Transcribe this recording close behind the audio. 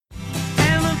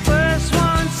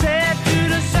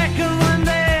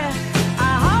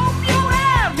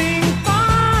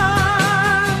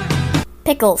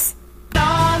Pickles.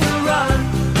 On the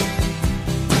run,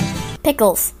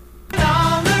 Pickles.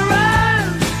 on the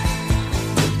run.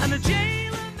 I'm a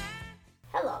jailer man.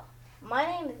 Hello, my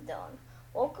name is Dylan.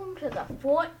 Welcome to the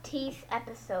 14th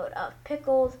episode of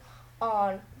Pickles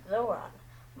on the Run.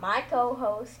 My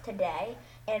co-host today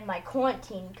and my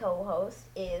quarantine co-host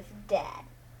is Dad.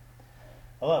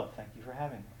 Hello, thank you for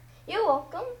having me. You're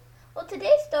welcome. Well,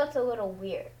 today starts a little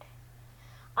weird.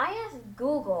 I asked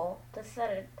Google to set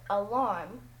an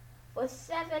alarm for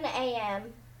 7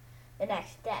 a.m. the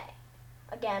next day.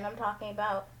 Again, I'm talking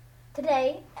about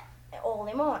today,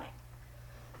 early morning.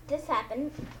 This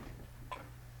happened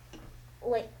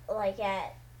like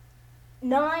at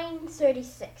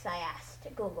 9:36. I asked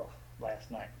Google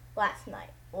Last night.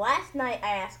 last night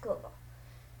I asked Google,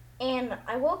 and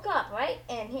I woke up, right,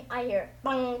 and I hear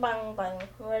bang bang bang,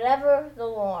 whatever the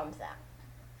alarm sound,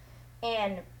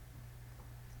 and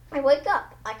I wake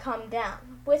up. I come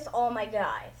down with all my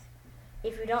guys.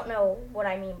 If you don't know what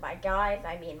I mean by guys,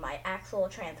 I mean my actual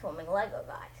transforming Lego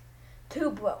guys.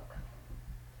 2 broke,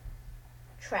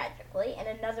 tragically, and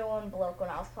another one broke when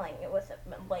I was playing it with them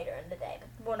later in the day,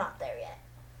 but we're not there yet.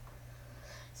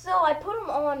 So I put them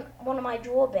on one of my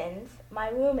drawer bins. My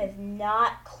room is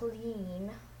not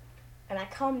clean, and I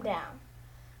come down.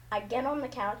 I get on the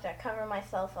couch, I cover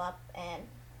myself up, and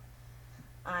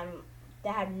I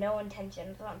had no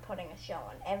intentions on putting a show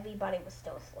on. Everybody was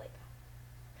still asleep.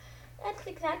 That's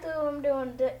exactly what I'm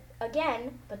doing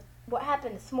again, but what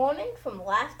happened this morning from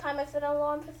last time I set an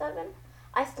alarm for 7,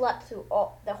 I slept through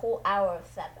the whole hour of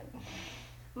 7.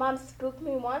 Mom spooked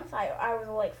me once. I was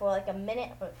awake for like a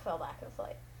minute, but fell back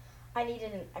asleep. I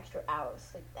needed an extra hour of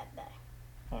sleep that day.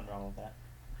 Nothing wrong with that.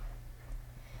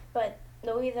 But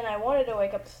the reason I wanted to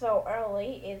wake up so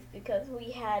early is because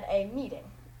we had a meeting.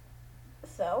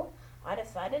 So I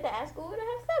decided to ask Google to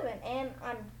have 7, and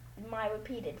I'm my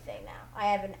repeated thing now. I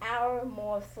have an hour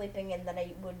more of sleeping in than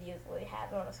I would usually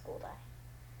have on a school day.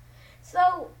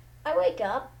 So I wake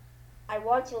up, I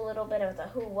watch a little bit of the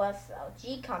Who Was So.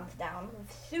 G comes down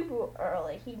super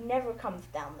early. He never comes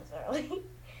down this early.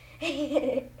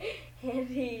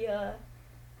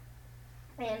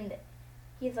 and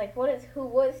he's like, what is Who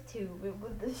Was To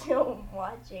with the show I'm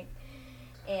watching?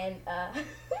 And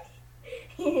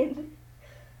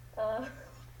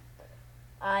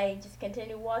I just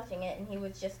continued watching it, and he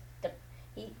was just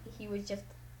he was just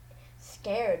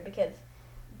scared because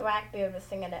Blackbeard was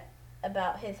singing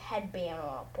about his head being on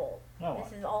a pole. No.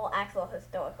 This is all actual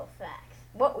historical facts.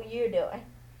 What were you doing?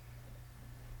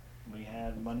 We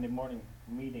had Monday morning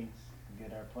meetings to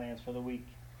get our plans for the week.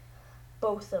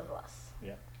 Both of us.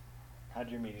 How'd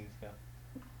your meetings go?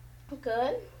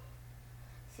 Good.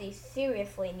 See,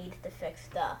 seriously needs to fix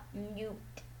the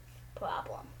mute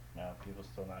problem. No, people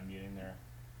still not muting their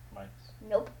mics.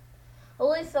 Nope. At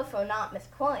least for not Miss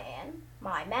Quillian,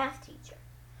 my math teacher.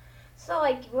 So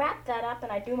I wrap that up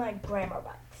and I do my grammar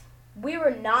bites. We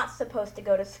were not supposed to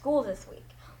go to school this week.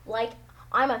 Like,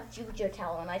 I'm a future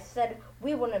teller, and I said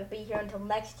we wouldn't be here until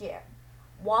next year.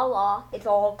 Voila, it's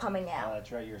all coming Oh, out.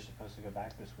 that's right. You're supposed to go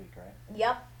back this week, right?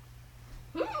 Yep.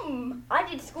 I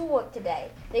did schoolwork today.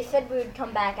 They said we would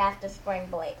come back after spring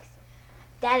breaks.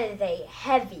 That is a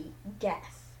heavy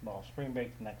guess. Well, spring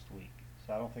break's next week,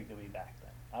 so I don't think you'll be back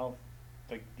then.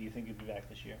 Do you think you'll be back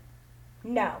this year?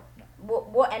 No.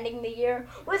 We're ending the year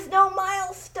with no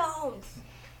milestones.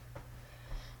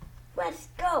 Let's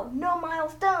go. No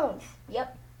milestones.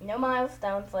 Yep, no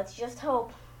milestones. Let's just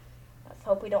hope. Let's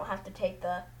hope we don't have to take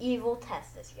the evil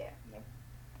test this year. Nope.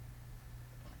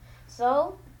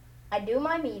 So, I do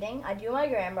my meeting, I do my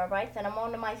grammar bites, and I'm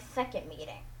on to my second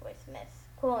meeting with Miss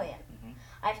Quillian. Mhm.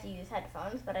 I have to use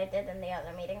headphones, but I did in the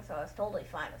other meeting, so I was totally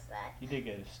fine with that. You did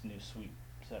get a new sweet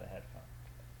set of headphones.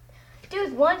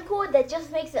 There's one cord that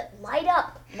just makes it light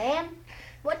up, man.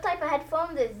 What type of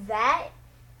headphones is that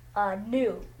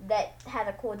new that has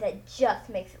a cord that just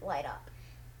makes it light up?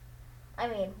 I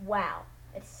mean, wow.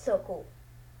 It's so cool.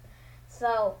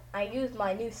 So, I used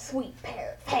my new sweet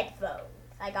pair of headphones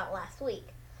I got last week.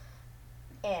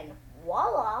 And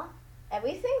voila,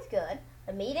 everything's good.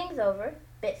 The meeting's over.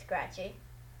 Bit scratchy.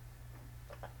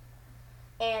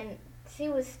 And see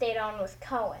who stayed on was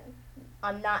Cohen.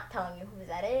 I'm not telling you who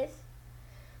that is.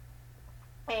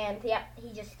 And yeah,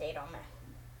 he just stayed on there.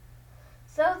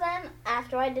 So then,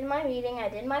 after I did my meeting, I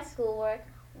did my schoolwork.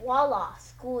 Voila,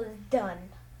 school is done.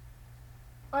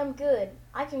 I'm good.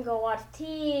 I can go watch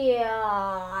TV.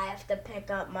 I have to pick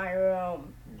up my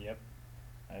room. Yep.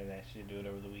 I asked you to do it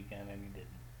over the weekend, and you didn't.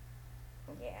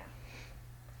 Yeah.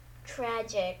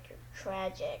 Tragic.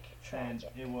 And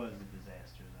it was a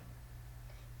disaster,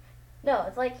 though. No,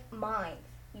 it's like mines.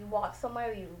 You walk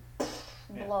somewhere, you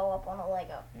Yeah. blow up on a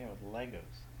Lego. Yeah, with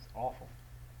Legos. It's awful.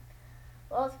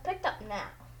 Well, it's picked up now.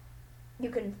 You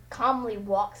can calmly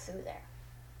walk through there.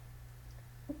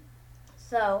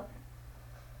 So,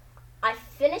 I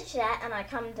finish that and I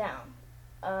come down.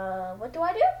 What do?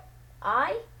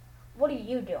 What are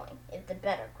you doing is the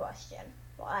better question.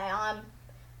 Why I'm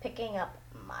picking up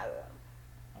my room.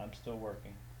 I'm still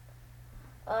working.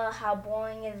 How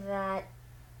boring is that?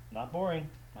 Not boring.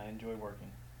 I enjoy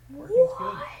working. Working's What?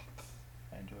 good.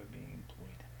 I enjoy being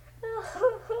employed.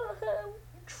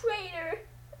 Traitor.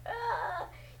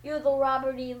 You're the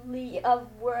Robert E. Lee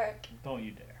of work. Don't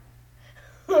you dare.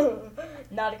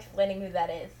 Not explaining who that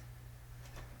is.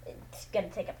 It's gonna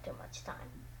take up too much time.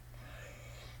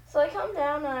 So I come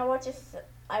down and I watch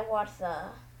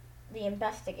the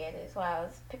investigators while I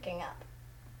was picking up.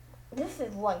 This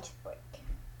is lunch break.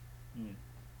 Mm.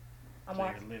 I'm So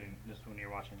watching. you're living, just when you're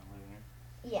watching the living room.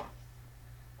 Yeah.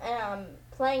 And I'm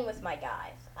playing with my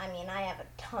guys. I mean, I have a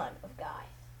ton of guys.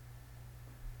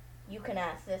 You can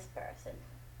ask this person.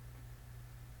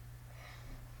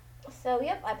 So,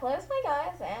 yep, I play with my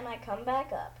guys and I come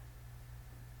back up.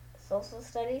 Social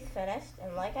studies finished,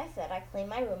 and like I said, I clean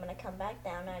my room and I come back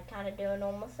down and I kind of do a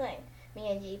normal thing.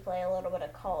 Me and G play a little bit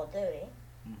of Call of Duty.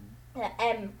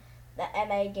 Mm-hmm. The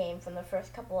MA game from the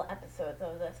first couple of episodes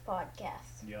of this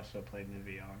podcast. You also played in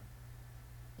the VR.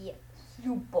 Yeah,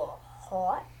 super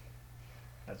hot.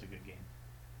 That's a good game.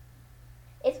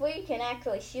 It's where you can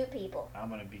actually shoot people. I'm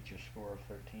gonna beat your score of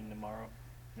 13 tomorrow.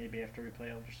 Maybe after we play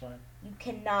Elder Sign. You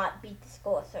cannot beat the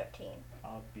score of 13.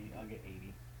 I'll get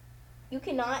 80. You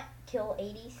cannot kill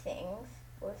 80 things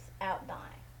without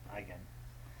dying. I can.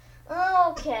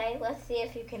 Okay, let's see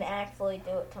if you can actually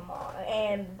do it tomorrow.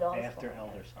 And After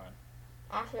Elder Sign.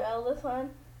 After Elder Sign?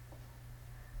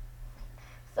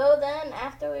 So then,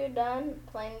 after we're done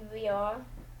playing VR,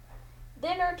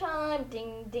 dinner time,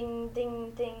 ding, ding,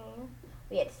 ding, ding.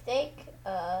 We had steak,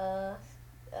 what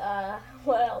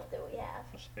else do we have?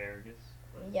 Asparagus.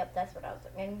 Yep, that's what I was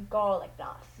thinking. And garlic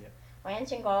knots. Yep.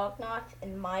 Ranch and garlic knots,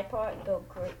 in my part, go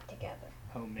great together.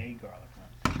 Homemade garlic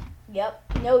knots. Yep,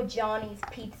 no Johnny's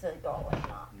Pizza garlic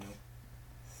knots. Nope.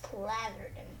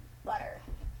 Slathered in butter.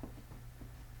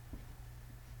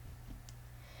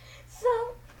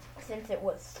 So, since it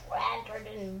was slathered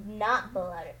in not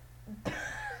butter,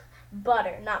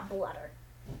 butter, not butter,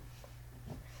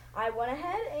 I went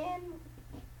ahead and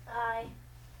I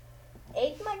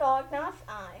ate my garlic knots.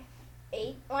 I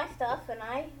ate my stuff, and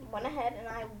I went ahead and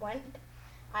I went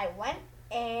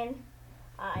and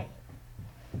I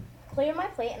cleared my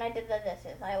plate and I did the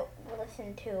dishes. I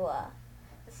listened to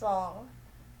the song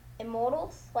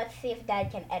Immortals. Let's see if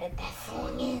Dad can edit that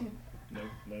song in. No,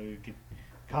 you get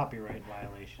copyright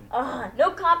violation.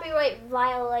 No copyright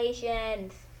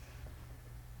violations.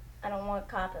 I don't want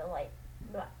copyright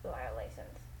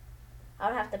violations. I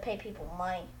would have to pay people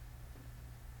money.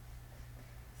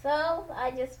 So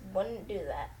I just wouldn't do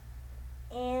that.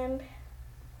 And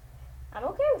I'm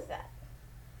okay with that.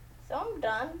 So I'm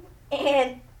done.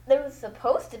 And there was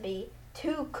supposed to be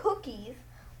 2 cookies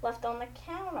left on the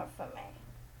counter for me.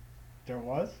 There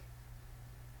was?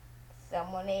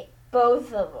 Someone ate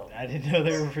both of them. I didn't know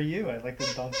they were for you. I'd like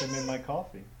to dunk them in my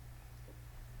coffee.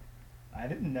 I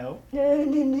didn't know. No,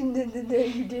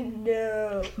 you didn't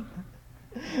know.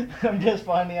 I'm just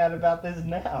finding out about this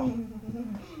now.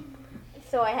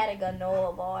 So I had a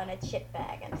granola bar and a chip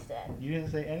bag instead. You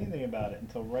didn't say anything about it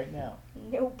until right now.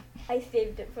 Nope, I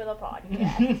saved it for the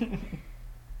podcast.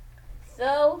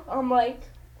 So I'm like,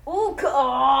 ooh,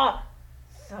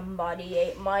 somebody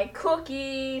ate my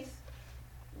cookies.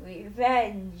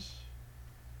 Revenge.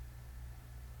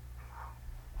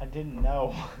 I didn't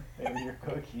know they were your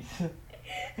cookies.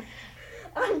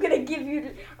 I'm gonna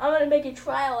make a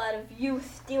trial out of you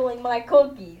stealing my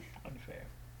cookies. Unfair.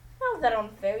 How's that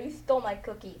unfair? You stole my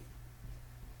cookies.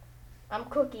 I'm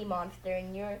Cookie Monster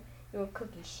and you're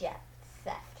Cookie Chef.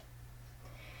 Theft.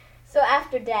 So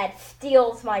after Dad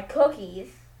steals my cookies,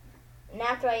 and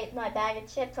after I eat my bag of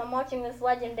chips, I'm watching this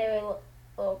legendary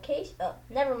location. Oh,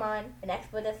 never mind. An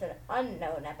Expedition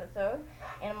Unknown episode,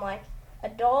 and I'm like, a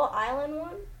Doll Island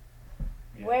one?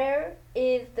 Yeah. Where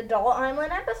is the Doll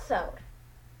Island episode?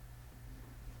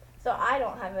 So I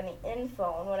don't have any info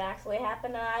on what actually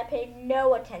happened, and I paid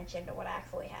no attention to what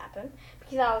actually happened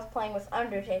because I was playing with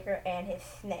Undertaker and his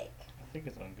snake. I think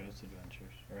it's on Ghost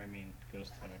Adventures.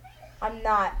 Ghost Hunters. I'm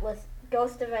not.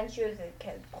 Ghost Adventures is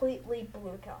completely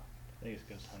Bluto. I think it's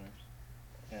Ghost Hunters.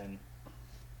 And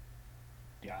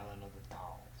the Island of the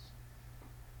Dolls.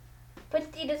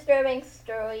 Pretty disturbing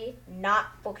story, not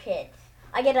for kids.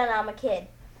 I get it, I'm a kid.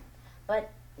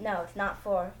 But no, it's not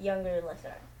for younger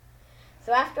listeners.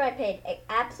 So after I paid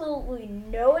absolutely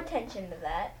no attention to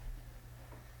that,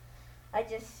 I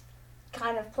just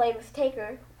kind of played with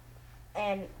Taker,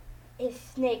 and his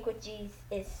snake, which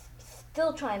is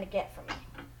still trying to get from me.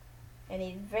 And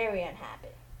he's very unhappy.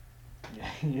 Yeah,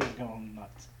 he is going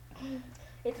nuts.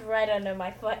 It's right under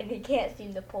my foot, and he can't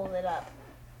seem to pull it up.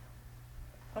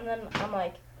 And then I'm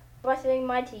like, brushing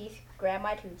my teeth, grab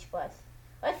my toothbrush.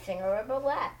 Let's sing a riddle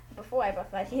rap. Before I brush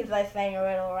my teeth, I sang a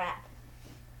riddle rap.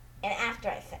 And after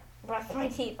I brush my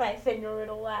teeth, I sing a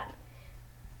riddle rap.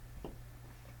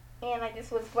 And I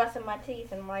just was brushing my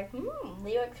teeth, and I'm like,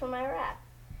 lyrics for my rap.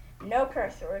 No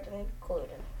curse words included.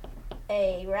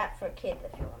 A rap for kids,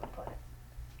 if you want to put it.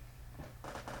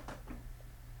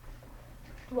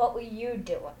 What were you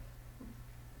doing?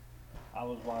 I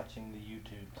was watching the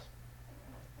YouTubes,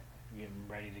 getting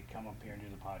ready to come up here and do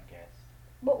the podcast.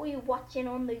 What were you watching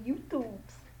on the YouTubes?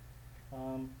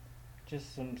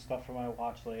 Just some stuff for my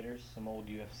watch later, some old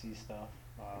UFC stuff,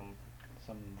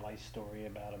 some life story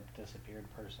about a disappeared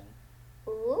person.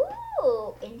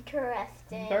 Ooh,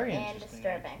 interesting Very and interesting.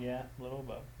 disturbing. Yeah, a little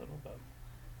both.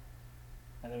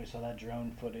 And then we saw that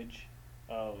drone footage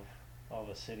of all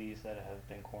the cities that have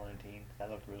been quarantined. That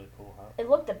looked really cool, huh? It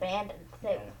looked abandoned, too.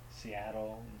 Yeah,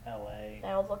 Seattle, LA, They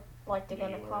all look like they're New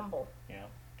going to York. crumble. you know,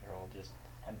 they're all just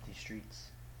empty streets.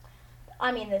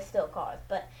 I mean, there's still cars,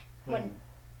 but when... And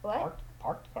What?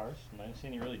 Parked cars. I didn't see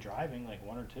any really driving, like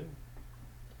one or two.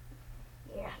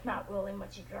 Yeah, not really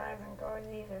much of driving cars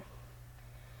either.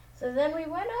 So then we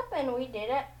went up and we did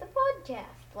the podcast.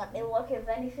 Let me look if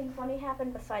anything funny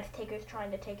happened besides Taker's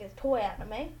trying to take his toy out of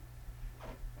me.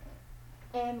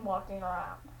 And walking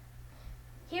around.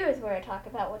 Here's where I talk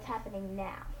about what's happening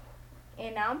now.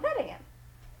 And now I'm petting him.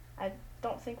 I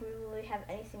don't think we really have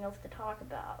anything else to talk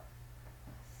about.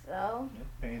 So,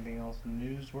 Yep. Anything else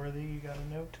newsworthy you got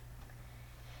a note?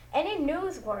 any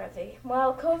newsworthy?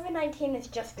 Well, COVID-19 is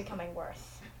just becoming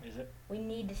worse. Is it? We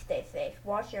need to stay safe.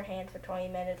 Wash your hands for 20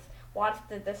 minutes. Watch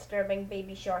the disturbing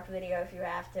baby shark video if you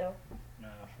have to.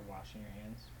 For washing your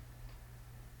hands.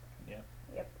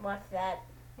 Yep, watch that.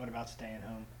 What about staying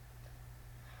home?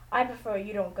 I prefer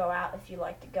you don't go out if you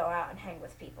like to go out and hang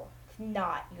with people. It's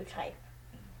not your type.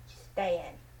 Stay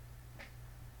in.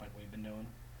 Like we've been doing?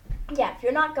 Yeah, if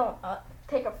you're not going up,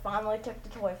 Taker finally took the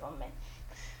toy from me.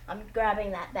 I'm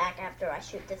grabbing that back after I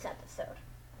shoot this episode.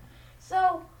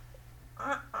 So,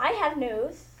 I have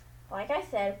news. Like I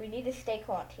said, we need to stay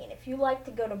quarantined. If you like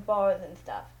to go to bars and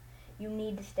stuff, you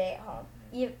need to stay at home.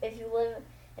 If you live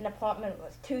in an apartment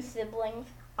with two siblings,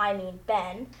 I mean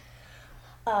Ben,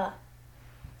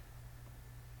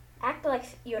 act like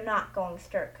you're not going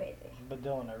stir crazy. But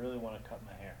Dylan, I really want to cut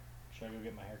my hair. Should I go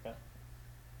get my hair cut?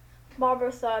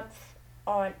 Barber shops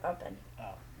aren't open. Oh,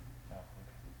 okay.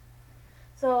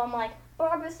 So I'm like,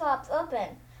 barber shops open.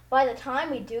 By the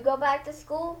time we do go back to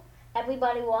school,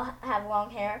 everybody will have long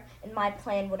hair, and my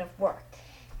plan would have worked.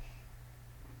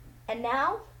 And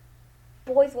now,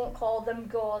 boys won't call them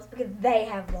girls because they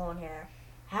have long hair.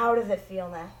 How does it feel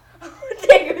now?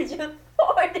 Taker just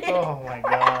farted. Oh my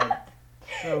god.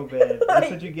 So bad. That's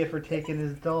what you get for taking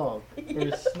his dog. Or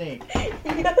his snake.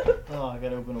 Oh, I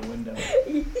gotta open a window.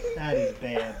 That is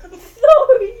bad. I'm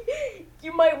sorry.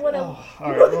 You might want to. Oh,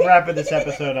 alright, we're wrapping this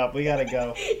episode up. We gotta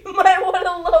go. You might want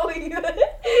to lower your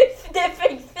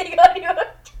sniffing thing on your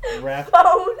Wrap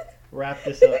phone.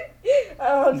 this up.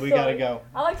 Oh, I'm We sorry. gotta go.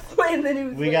 I'll explain the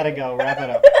news. We gotta go. Wrap it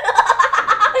up.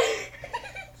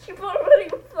 You've already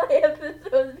played episodes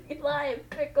of Eli and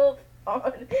Pickles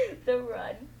on the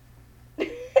Run. And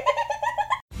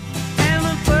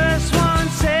the first one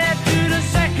said to the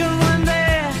second one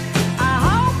there, I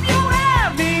hope you're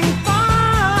having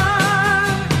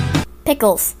fun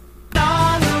Pickles.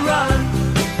 on the run.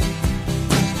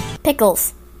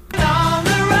 Pickles.